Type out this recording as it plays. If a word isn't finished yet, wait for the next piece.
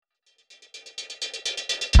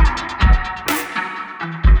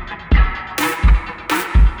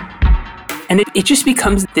And it just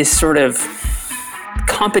becomes this sort of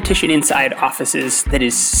competition inside offices that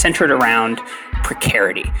is centered around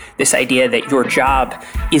precarity. This idea that your job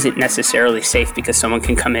isn't necessarily safe because someone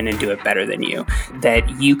can come in and do it better than you. That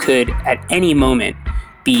you could at any moment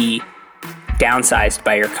be downsized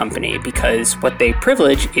by your company because what they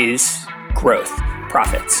privilege is growth,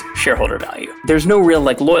 profits, shareholder value. There's no real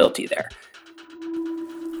loyalty there.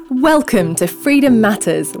 Welcome to Freedom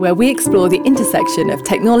Matters, where we explore the intersection of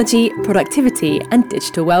technology, productivity, and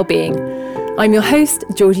digital well-being. I'm your host,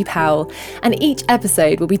 Georgie Powell, and each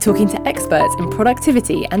episode we'll be talking to experts in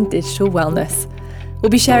productivity and digital wellness. We'll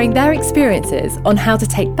be sharing their experiences on how to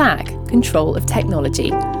take back control of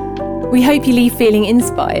technology. We hope you leave feeling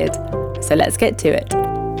inspired, so let's get to it.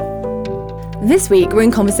 This week we're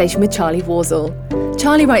in conversation with Charlie Warzel.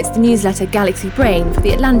 Charlie writes the newsletter Galaxy Brain for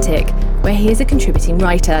The Atlantic, where he is a contributing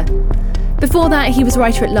writer. Before that, he was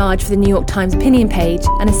writer-at-large for the New York Times opinion page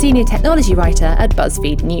and a senior technology writer at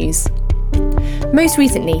BuzzFeed News. Most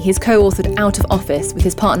recently, he's co-authored Out of Office with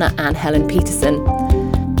his partner Anne-Helen Petersen.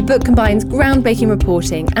 The book combines groundbreaking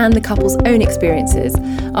reporting and the couple's own experiences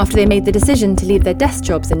after they made the decision to leave their desk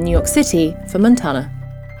jobs in New York City for Montana.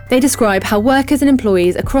 They describe how workers and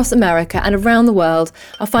employees across America and around the world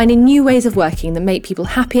are finding new ways of working that make people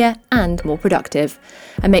happier and more productive,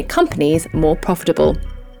 and make companies more profitable.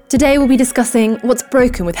 Today we'll be discussing what's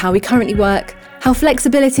broken with how we currently work, how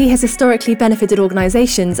flexibility has historically benefited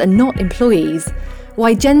organisations and not employees,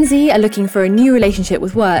 why Gen Z are looking for a new relationship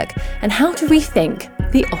with work, and how to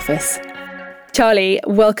rethink the office. Charlie,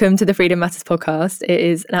 welcome to the Freedom Matters podcast. It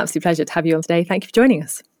is an absolute pleasure to have you on today. Thank you for joining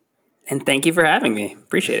us. And thank you for having me.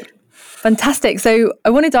 Appreciate it. Fantastic. So I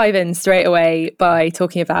want to dive in straight away by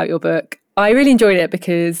talking about your book. I really enjoyed it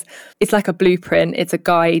because it's like a blueprint. It's a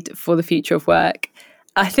guide for the future of work.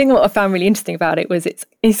 I think what I found really interesting about it was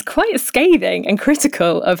it's quite scathing and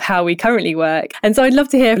critical of how we currently work. And so I'd love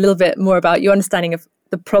to hear a little bit more about your understanding of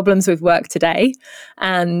the problems with work today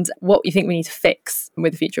and what you think we need to fix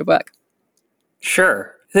with the future of work.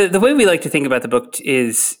 Sure. The way we like to think about the book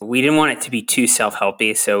is we didn't want it to be too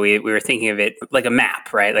self-helpy. So we were thinking of it like a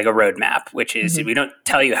map, right? Like a roadmap, which is we don't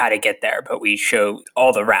tell you how to get there, but we show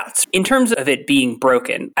all the routes. In terms of it being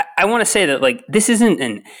broken, I want to say that this isn't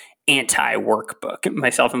an anti-work book.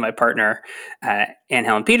 Myself and my partner,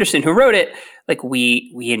 Anne-Helen Petersen, who wrote it,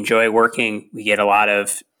 we enjoy working. We get a lot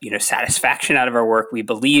of satisfaction out of our work. We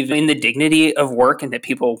believe in the dignity of work and that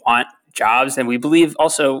people want jobs. And we believe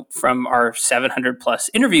also from our 700 plus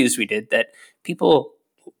interviews we did that people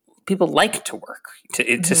like to work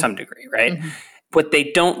to some degree, right? Mm-hmm. What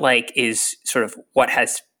they don't like is sort of what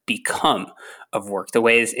has become of work, the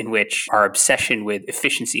ways in which our obsession with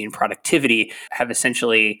efficiency and productivity have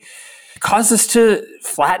essentially caused us to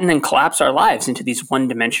flatten and collapse our lives into these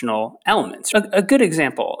one-dimensional elements. A good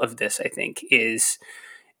example of this, I think, is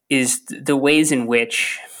the ways in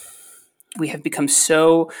which we have become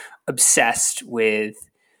so obsessed with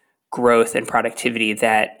growth and productivity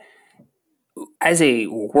that as a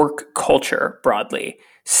work culture broadly,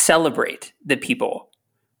 celebrate the people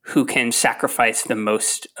who can sacrifice the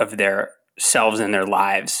most of their selves and their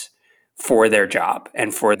lives for their job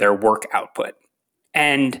and for their work output.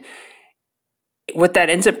 And what that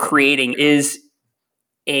ends up creating is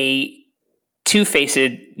a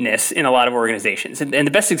two-facedness in a lot of organizations. And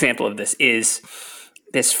the best example of this is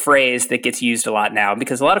this phrase that gets used a lot now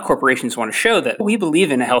because a lot of corporations want to show that we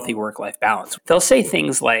believe in a healthy work-life balance. They'll say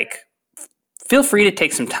things like, feel free to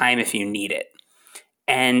take some time if you need it.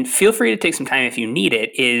 And feel free to take some time if you need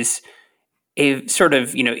it is a sort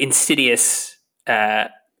of, insidious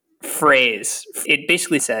phrase. It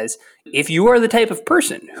basically says, if you are the type of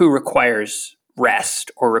person who requires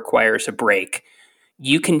rest or requires a break,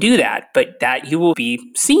 you can do that, but that you will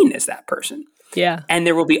be seen as that person. Yeah. And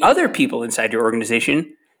there will be other people inside your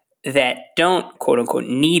organization that don't, quote unquote,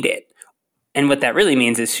 need it. And what that really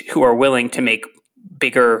means is who are willing to make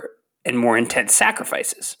bigger and more intense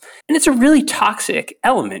sacrifices. And it's a really toxic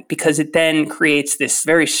element because it then creates this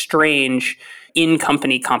very strange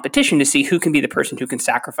in-company competition to see who can be the person who can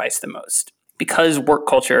sacrifice the most. Because work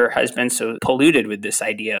culture has been so polluted with this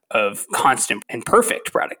idea of constant and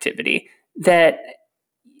perfect productivity that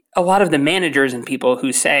a lot of the managers and people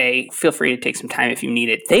who say, feel free to take some time if you need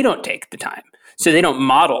it, they don't take the time. So they don't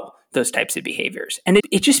model those types of behaviors. And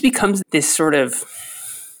it just becomes this sort of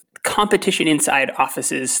competition inside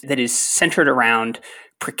offices that is centered around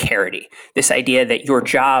precarity. This idea that your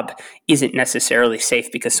job isn't necessarily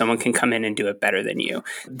safe because someone can come in and do it better than you.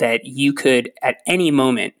 That you could at any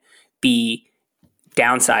moment be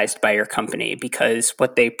downsized by your company because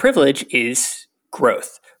what they privilege is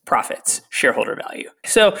growth, profits, shareholder value.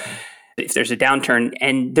 So if there's a downturn,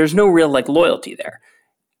 and there's no real loyalty there.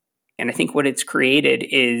 And I think what it's created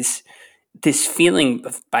is this feeling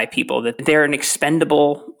by people that they're an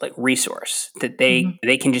expendable resource, that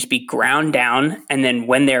they can just be ground down. And then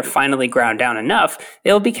when they're finally ground down enough,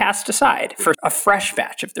 they'll be cast aside for a fresh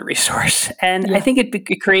batch of the resource. And I think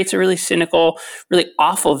it creates a really cynical, really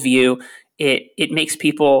awful view. It makes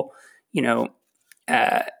people,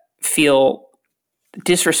 feel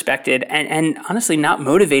disrespected and honestly not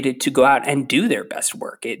motivated to go out and do their best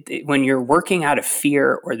work. When you're working out of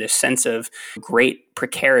fear or this sense of great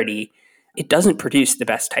precarity, it doesn't produce the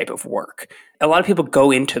best type of work. A lot of people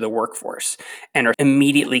go into the workforce and are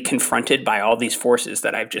immediately confronted by all these forces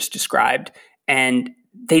that I've just described, and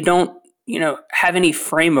they don't, have any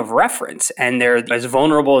frame of reference, and they're as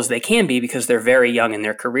vulnerable as they can be because they're very young in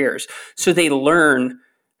their careers. So they learn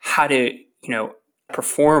how to,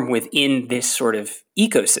 perform within this sort of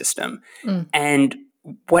ecosystem. And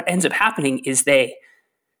what ends up happening is they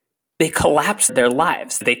collapse their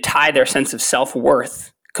lives. They tie their sense of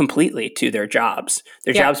self-worth completely to their jobs.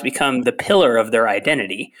 Their jobs become the pillar of their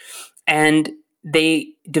identity. And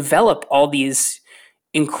they develop all these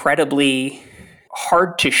incredibly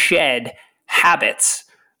hard to shed habits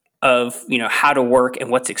of, how to work and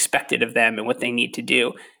what's expected of them and what they need to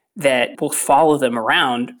do that will follow them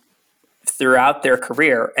around throughout their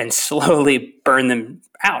career and slowly burn them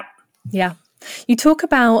out. Yeah. You talk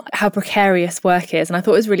about how precarious work is. And I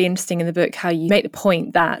thought it was really interesting in the book how you make the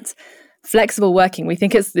point that flexible working, we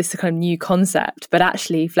think it's this kind of new concept, but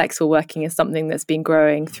actually flexible working is something that's been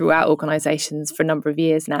growing throughout organizations for a number of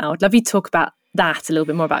years now. I'd love you to talk about that a little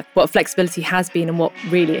bit more, about what flexibility has been and what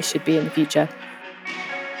really it should be in the future.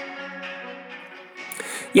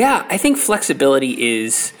 Yeah, I think flexibility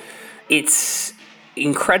it's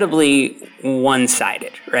incredibly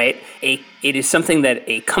one-sided, right? It is something that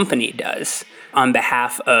a company does on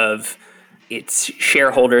behalf of its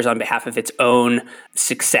shareholders, on behalf of its own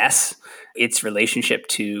success, its relationship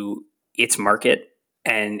to its market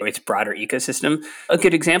and its broader ecosystem. A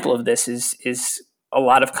good example of this is a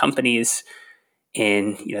lot of companies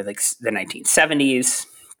in the 1970s,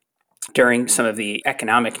 during some of the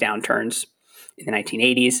economic downturns in the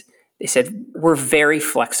 1980s, they said, we're very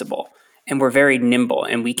flexible and we're very nimble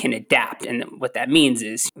and we can adapt. And what that means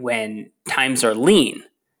is when times are lean,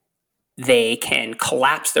 they can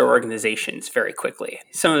collapse their organizations very quickly.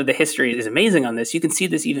 Some of the history is amazing on this. You can see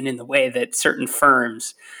this even in the way that certain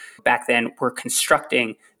firms back then were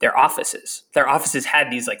constructing their offices. Their offices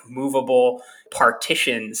had these movable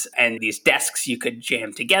partitions and these desks you could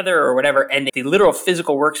jam together or whatever. And the literal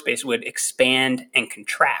physical workspace would expand and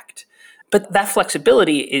contract. But that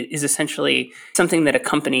flexibility is essentially something that a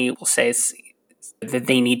company will say that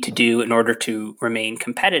they need to do in order to remain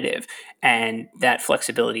competitive. And that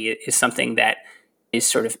flexibility is something that is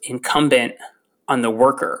sort of incumbent on the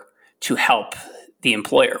worker to help the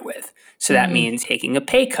employer with. So that means taking a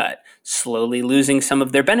pay cut, slowly losing some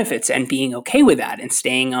of their benefits and being okay with that and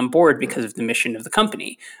staying on board because of the mission of the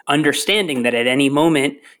company, understanding that at any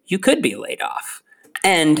moment you could be laid off.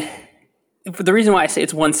 And the reason why I say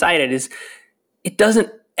it's one-sided is it doesn't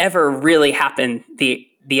ever really happen the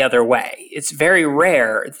other way. It's very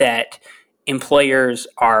rare that employers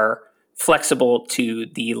are flexible to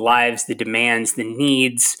the lives, the demands, the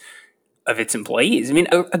needs of its employees. I mean,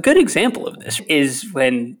 a good example of this is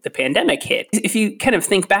when the pandemic hit. If you kind of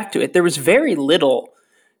think back to it, there was very little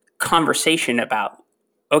conversation about,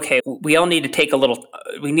 okay, we need to take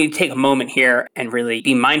a moment here and really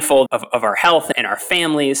be mindful of our health and our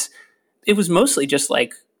families. It was mostly just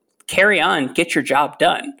carry on, get your job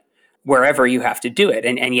done wherever you have to do it.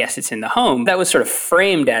 And yes, it's in the home. That was sort of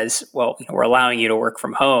framed as, well, we're allowing you to work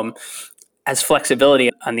from home, as flexibility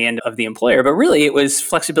on the end of the employer. But really, it was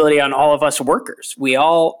flexibility on all of us workers. We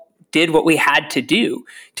all did what we had to do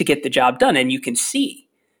to get the job done. And you can see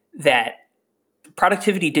that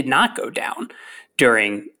productivity did not go down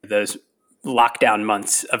during those lockdown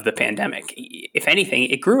months of the pandemic. If anything,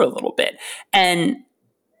 it grew a little bit. And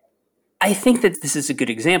I think that this is a good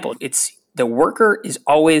example. It's the worker is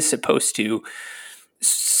always supposed to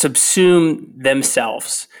subsume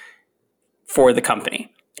themselves for the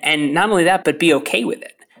company. And not only that, but be okay with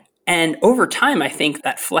it. And over time, I think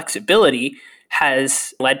that flexibility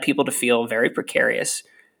has led people to feel very precarious.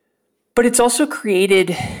 But it's also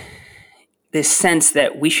created this sense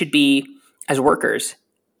that we should be, as workers,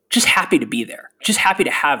 just happy to be there, just happy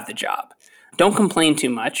to have the job. Don't complain too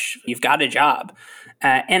much. You've got a job.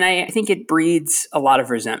 And I think it breeds a lot of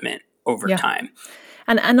resentment over time.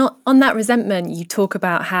 And on that resentment, you talk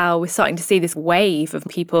about how we're starting to see this wave of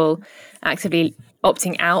people actively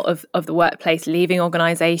opting out of the workplace, leaving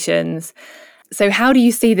organizations. So how do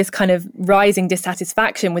you see this kind of rising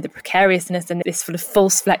dissatisfaction with the precariousness and this sort of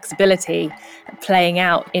false flexibility playing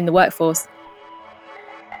out in the workforce?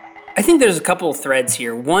 I think there's a couple of threads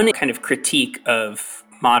here. One kind of critique of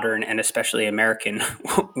modern and especially American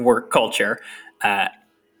work culture,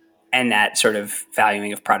 and that sort of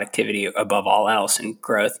valuing of productivity above all else and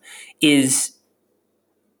growth, is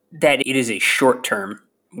that it is a short-term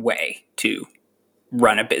way to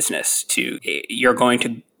run a business. You're going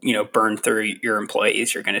to burn through your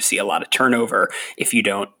employees. You're going to see a lot of turnover if you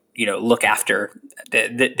don't look after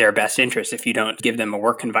their best interests, if you don't give them a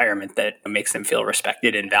work environment that makes them feel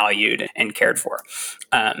respected and valued and cared for.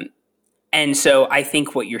 And so I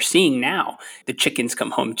think what you're seeing now, the chickens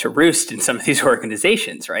come home to roost in some of these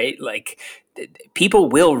organizations, right? Like people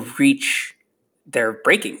will reach their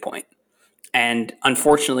breaking point. And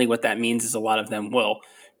unfortunately, what that means is a lot of them will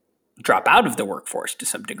drop out of the workforce to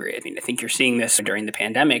some degree. I mean, I think you're seeing this during the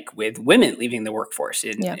pandemic with women leaving the workforce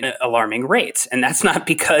in alarming rates. And that's not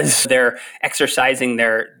because they're exercising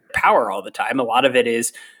their power all the time. A lot of it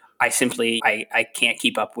is, I can't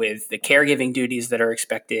keep up with the caregiving duties that are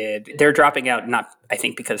expected. They're dropping out, not, I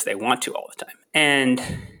think, because they want to all the time. And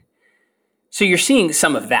so you're seeing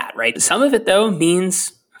some of that, right? Some of it, though,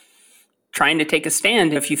 means trying to take a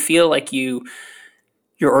stand. If you feel like your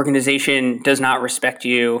organization does not respect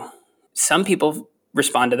you, some people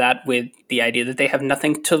respond to that with the idea that they have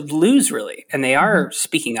nothing to lose, really. And they are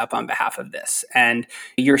speaking up on behalf of this. And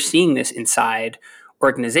you're seeing this inside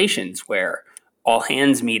organizations where all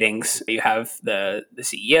hands meetings, you have the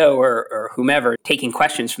CEO or whomever taking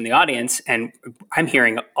questions from the audience. And I'm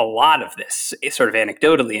hearing a lot of this sort of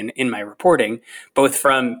anecdotally in my reporting, both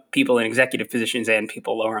from people in executive positions and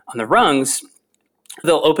people lower on the rungs.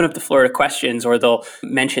 They'll open up the floor to questions, or they'll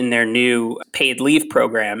mention their new paid leave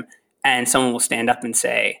program, and someone will stand up and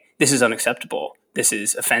say, this is unacceptable. This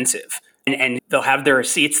is offensive. And they'll have their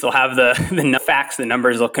receipts, they'll have the facts, the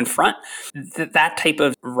numbers, they'll confront. That type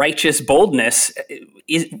of righteous boldness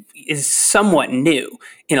is somewhat new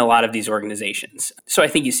in a lot of these organizations. So I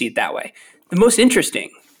think you see it that way. The most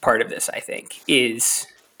interesting part of this, I think, is,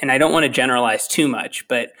 and I don't want to generalize too much,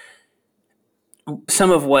 but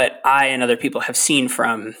some of what I and other people have seen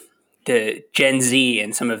from the Gen Z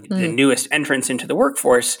and some of the newest entrants into the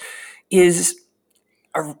workforce is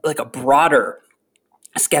like a broader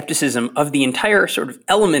skepticism of the entire sort of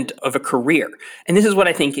element of a career. And this is what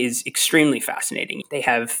I think is extremely fascinating. They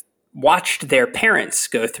have watched their parents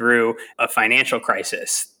go through a financial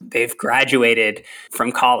crisis. They've graduated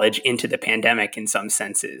from college into the pandemic in some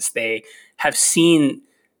senses. They have seen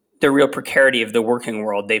the real precarity of the working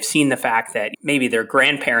world. They've seen the fact that maybe their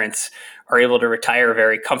grandparents are able to retire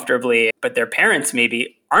very comfortably, but their parents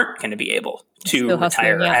maybe aren't going to be able to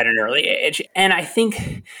retire at an early age. And I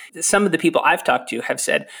think some of the people I've talked to have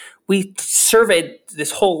said, we surveyed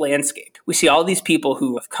this whole landscape. We see all these people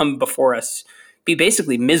who have come before us be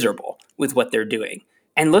basically miserable with what they're doing.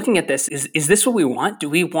 And looking at this, is this what we want? Do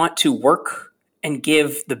we want to work and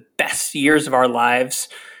give the best years of our lives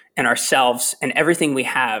and ourselves and everything we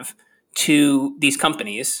have to these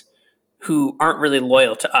companies who aren't really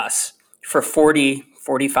loyal to us for 40,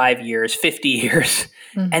 45 years, 50 years,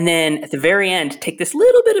 and then at the very end, take this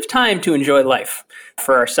little bit of time to enjoy life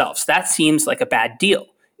for ourselves? That seems like a bad deal,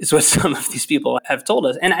 is what some of these people have told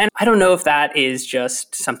us. And I don't know if that is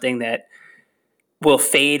just something that will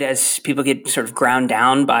fade as people get sort of ground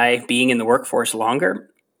down by being in the workforce longer.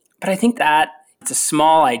 But I think that it's a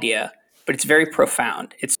small idea, but it's very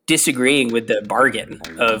profound. It's disagreeing with the bargain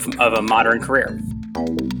of a modern career.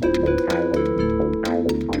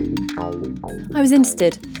 I was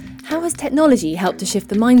interested, how has technology helped to shift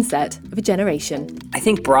the mindset of a generation? I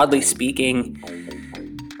think broadly speaking,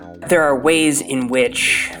 there are ways in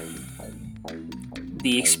which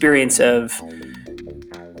the experience of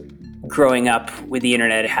growing up with the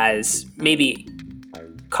internet has maybe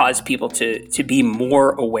caused people to be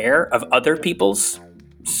more aware of other people's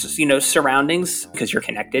surroundings, because you're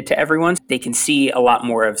connected to everyone. They can see a lot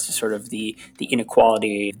more of sort of the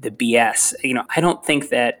inequality, the BS. I don't think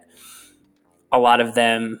that a lot of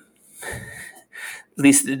them, at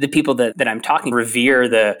least the people that I'm talking, revere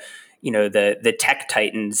the tech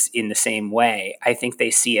titans in the same way. I think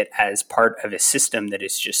they see it as part of a system that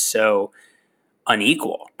is just so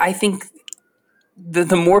unequal. I think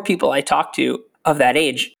the more people I talk to of that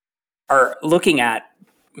age are looking at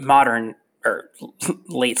modern or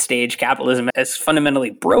late stage capitalism as fundamentally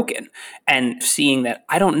broken, and seeing that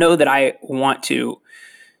I don't know that I want to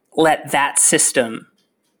let that system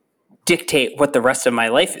dictate what the rest of my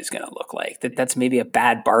life is going to look like. That's maybe a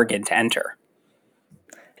bad bargain to enter.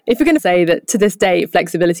 If you're going to say that to this day,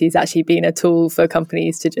 flexibility has actually been a tool for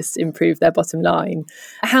companies to just improve their bottom line,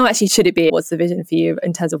 how actually should it be? What's the vision for you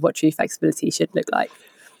in terms of what true flexibility should look like?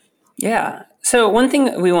 Yeah. So one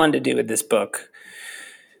thing we wanted to do with this book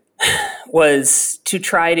was to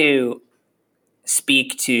try to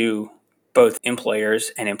speak to both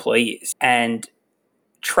employers and employees and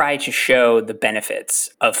try to show the benefits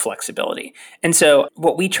of flexibility. And so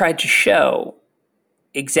what we tried to show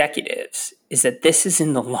executives is that this is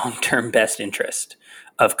in the long-term best interest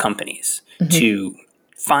of companies to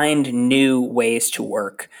find new ways to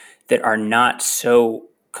work that are not so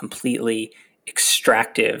completely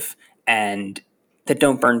extractive and that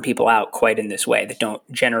don't burn people out quite in this way, that don't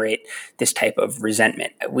generate this type of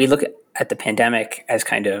resentment. We look at the pandemic as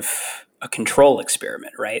kind of a control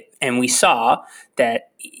experiment, right? And we saw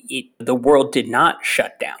that the world did not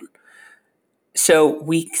shut down. So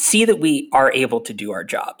we see that we are able to do our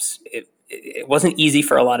jobs. It wasn't easy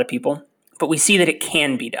for a lot of people, but we see that it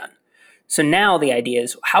can be done. So now the idea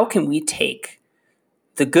is, how can we take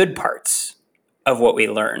the good parts of what we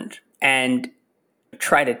learned and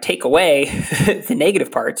try to take away the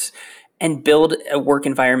negative parts and build a work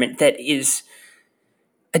environment that is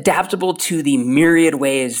adaptable to the myriad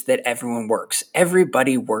ways that everyone works.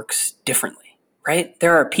 Everybody works differently, right?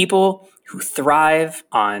 There are people who thrive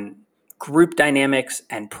on group dynamics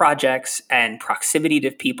and projects and proximity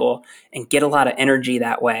to people and get a lot of energy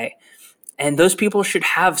that way. And those people should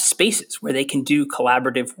have spaces where they can do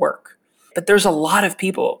collaborative work. But there's a lot of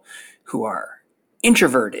people who are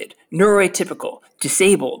introverted, neuroatypical,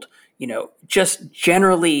 disabled, just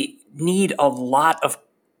generally need a lot of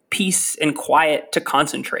peace and quiet to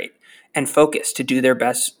concentrate and focus to do their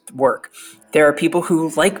best work. There are people who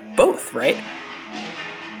like both, right?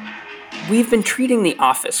 We've been treating the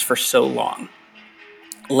office for so long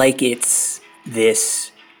like it's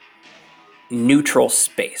this neutral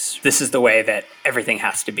space. This is the way that everything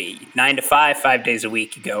has to be. 9 to 5, 5 days a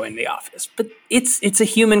week, you go in the office. But it's a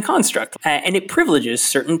human construct, and it privileges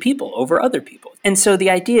certain people over other people. And so the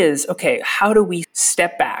idea is, okay, how do we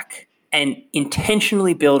step back and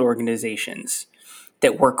intentionally build organizations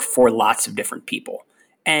that work for lots of different people?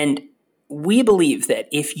 And we believe that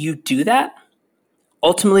if you do that,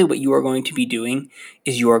 ultimately what you are going to be doing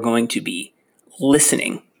is you are going to be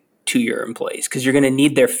listening to your employees, because you're going to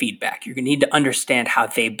need their feedback. You're going to need to understand how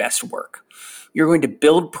they best work. You're going to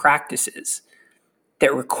build practices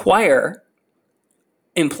that require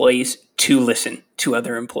employees to listen to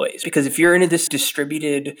other employees. Because if you're in this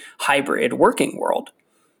distributed hybrid working world,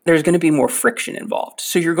 there's going to be more friction involved.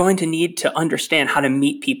 So you're going to need to understand how to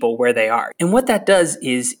meet people where they are. And what that does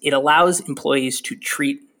is it allows employees to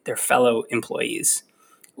treat their fellow employees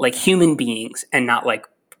like human beings and not like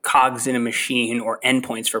cogs in a machine or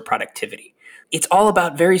endpoints for productivity. It's all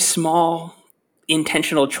about very small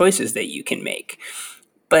intentional choices that you can make.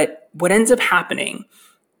 But what ends up happening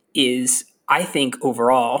is, I think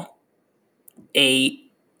overall, a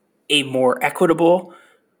more equitable,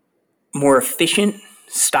 more efficient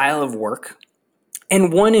style of work,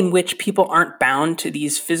 and one in which people aren't bound to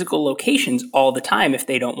these physical locations all the time if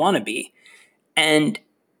they don't want to be. And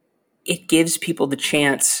it gives people the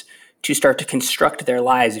chance to start to construct their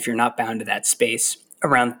lives, if you're not bound to that space,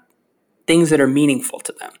 around things that are meaningful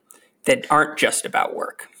to them, that aren't just about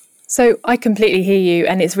work. So I completely hear you.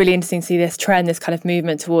 And it's really interesting to see this trend, this kind of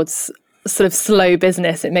movement towards sort of slow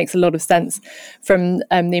business. It makes a lot of sense from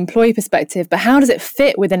the employee perspective. But how does it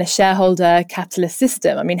fit within a shareholder capitalist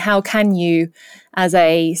system? I mean, how can you, as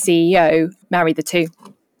a CEO, marry the two?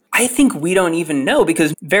 I think we don't even know,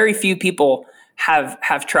 because very few people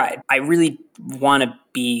have tried. I really want to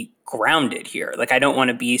be grounded here. Like, I don't want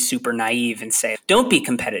to be super naive and say, don't be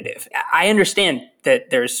competitive. I understand that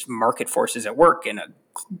there's market forces at work in a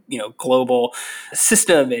global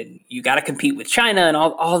system, and you got to compete with China and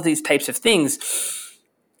all of these types of things.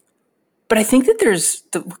 But I think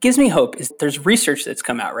that what gives me hope is there's research that's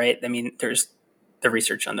come out, right? I mean, there's the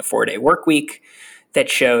research on the 4-day work week that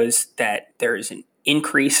shows that there is an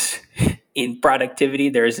increase in productivity.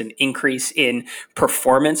 There's an increase in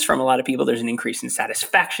performance from a lot of people. There's an increase in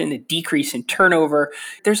satisfaction, a decrease in turnover.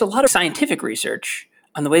 There's a lot of scientific research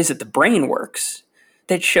on the ways that the brain works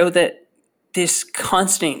that show that this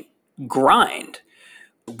constant grind,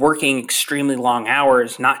 working extremely long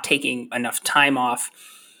hours, not taking enough time off,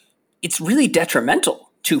 it's really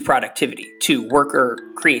detrimental to productivity, to worker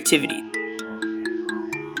creativity.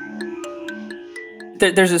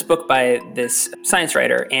 There's this book by this science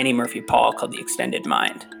writer, Annie Murphy Paul, called The Extended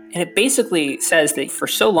Mind. And it basically says that for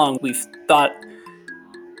so long we've thought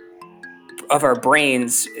of our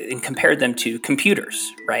brains and compared them to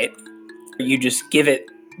computers, right? You just give it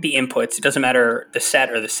the inputs. It doesn't matter the set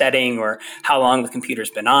or the setting or how long the computer's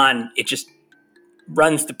been on. It just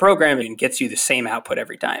runs the program and gets you the same output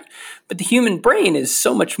every time. But the human brain is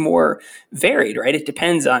so much more varied, right? It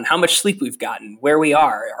depends on how much sleep we've gotten, where we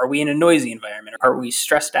are we in a noisy environment, are we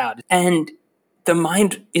stressed out? And the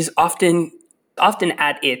mind is often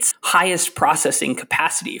at its highest processing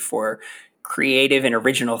capacity for creative and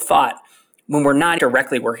original thought when we're not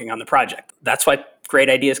directly working on the project. That's why great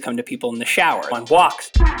ideas come to people in the shower, on walks.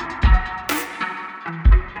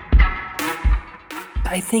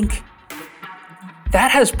 I think that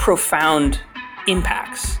has profound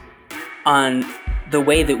impacts on the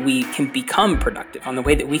way that we can become productive, on the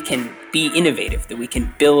way that we can be innovative, that we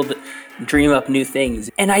can build, dream up new things.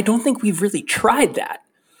 And I don't think we've really tried that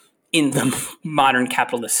in the modern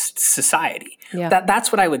capitalist society. Yeah. That's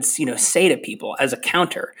what I would, say to people as a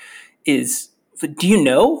counter is, do you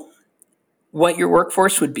know what your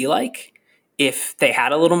workforce would be like if they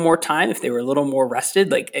had a little more time, if they were a little more rested?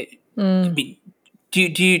 Do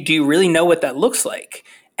you really know what that looks like?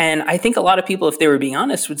 And I think a lot of people, if they were being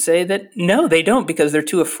honest, would say that no, they don't, because they're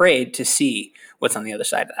too afraid to see what's on the other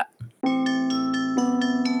side of that.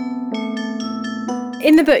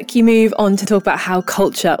 In the book, you move on to talk about how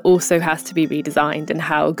culture also has to be redesigned and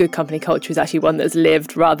how good company culture is actually one that's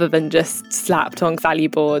lived rather than just slapped on value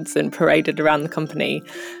boards and paraded around the company.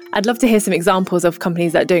 I'd love to hear some examples of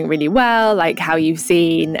companies that are doing really well, like how you've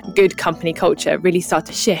seen good company culture really start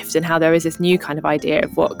to shift and how there is this new kind of idea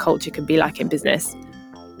of what culture can be like in business.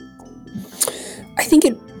 I think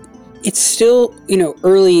it's still,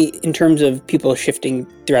 early in terms of people shifting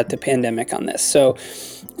throughout the pandemic on this. So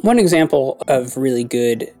one example of really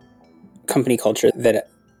good company culture that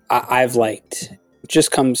I've liked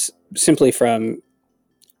just comes simply from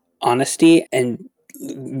honesty and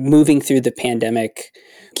moving through the pandemic,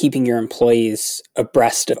 keeping your employees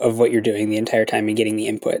abreast of what you're doing the entire time and getting the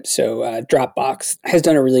input. So Dropbox has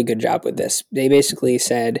done a really good job with this. They basically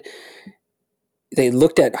said they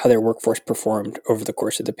looked at how their workforce performed over the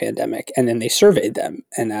course of the pandemic, and then they surveyed them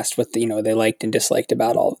and asked what they liked and disliked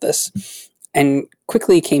about all of this, and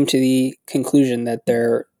quickly came to the conclusion that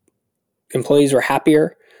their employees were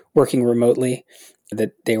happier working remotely,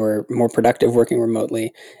 that they were more productive working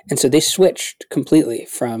remotely. And so they switched completely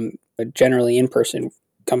from a generally in-person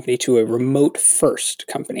company to a remote-first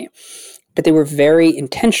company. But they were very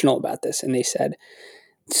intentional about this, and they said,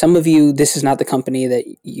 some of you, this is not the company that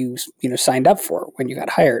you signed up for when you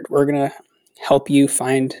got hired. We're going to help you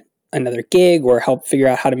find another gig or help figure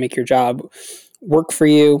out how to make your job work for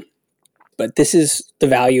you. But this is the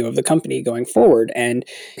value of the company going forward. And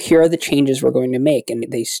here are the changes we're going to make. And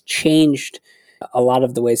they changed a lot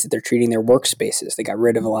of the ways that they're treating their workspaces. They got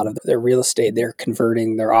rid of a lot of their real estate. They're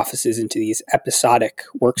converting their offices into these episodic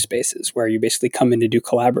workspaces where you basically come in to do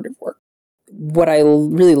collaborative work. What I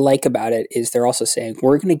really like about it is they're also saying,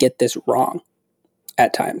 we're going to get this wrong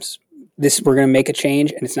at times. We're going to make a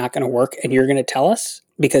change and it's not going to work. And you're going to tell us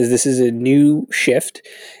because this is a new shift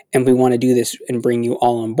and we want to do this and bring you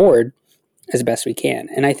all on board as best we can.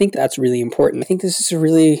 And I think that's really important. I think this is a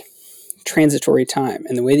really transitory time.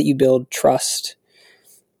 And the way that you build trust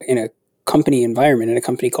in a company environment, in a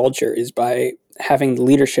company culture, is by having the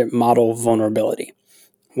leadership model vulnerability.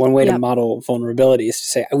 One way to model vulnerability is to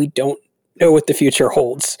say, we don't know what the future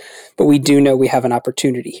holds, but we do know we have an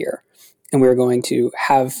opportunity here. And we're going to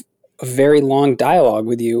have a very long dialogue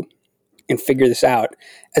with you and figure this out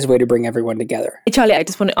as a way to bring everyone together. Hey, Charlie, I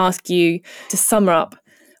just want to ask you to sum up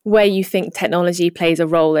where you think technology plays a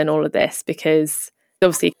role in all of this, because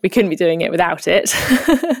obviously we couldn't be doing it without it,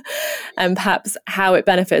 and perhaps how it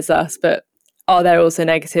benefits us, but are there also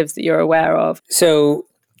negatives that you're aware of? So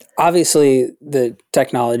obviously the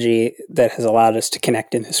technology that has allowed us to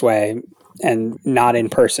connect in this way and not in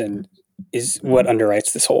person is what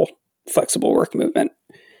underwrites this whole flexible work movement.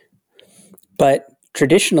 But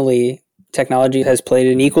traditionally, technology has played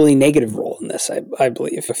an equally negative role in this, I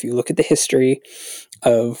believe. If you look at the history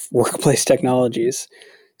of workplace technologies,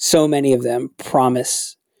 so many of them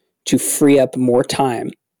promise to free up more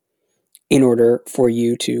time in order for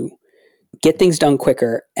you to get things done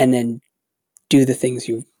quicker and then do the things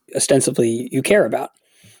you care about.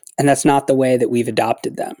 And that's not the way that we've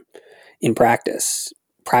adopted them in practice.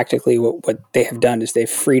 Practically, what they have done is they've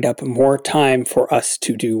freed up more time for us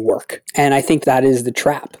to do work. And I think that is the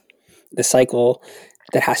trap, the cycle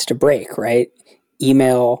that has to break, right?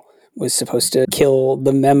 Email was supposed to kill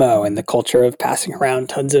the memo and the culture of passing around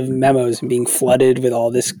tons of memos and being flooded with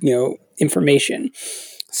all this, information.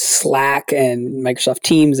 Slack and Microsoft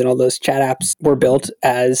Teams and all those chat apps were built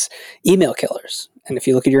as email killers. And if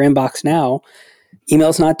you look at your inbox now,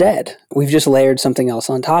 email's not dead. We've just layered something else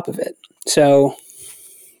on top of it. So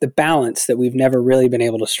the balance that we've never really been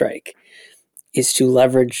able to strike is to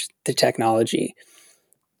leverage the technology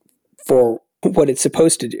for what it's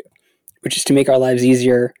supposed to do, which is to make our lives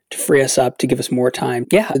easier, to free us up, to give us more time.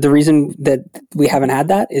 Yeah, the reason that we haven't had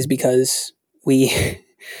that is because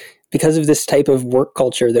of this type of work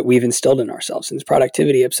culture that we've instilled in ourselves, and this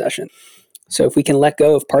productivity obsession. So if we can let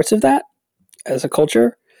go of parts of that as a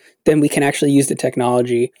culture, then we can actually use the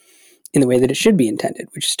technology in the way that it should be intended,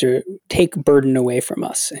 which is to take burden away from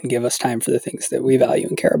us and give us time for the things that we value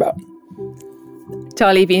and care about.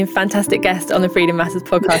 Charlie, you've been a fantastic guest on the Freedom Matters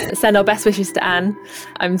podcast. Send our best wishes to Anne.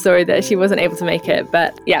 I'm sorry that she wasn't able to make it,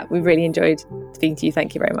 but yeah, we really enjoyed speaking to you.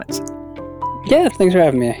 Thank you very much. Yeah, thanks for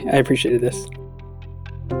having me. I appreciated this.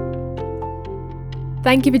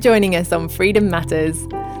 Thank you for joining us on Freedom Matters.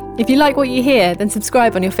 If you like what you hear, then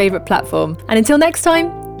subscribe on your favourite platform. And until next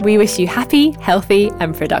time, we wish you happy, healthy,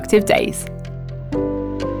 and productive days.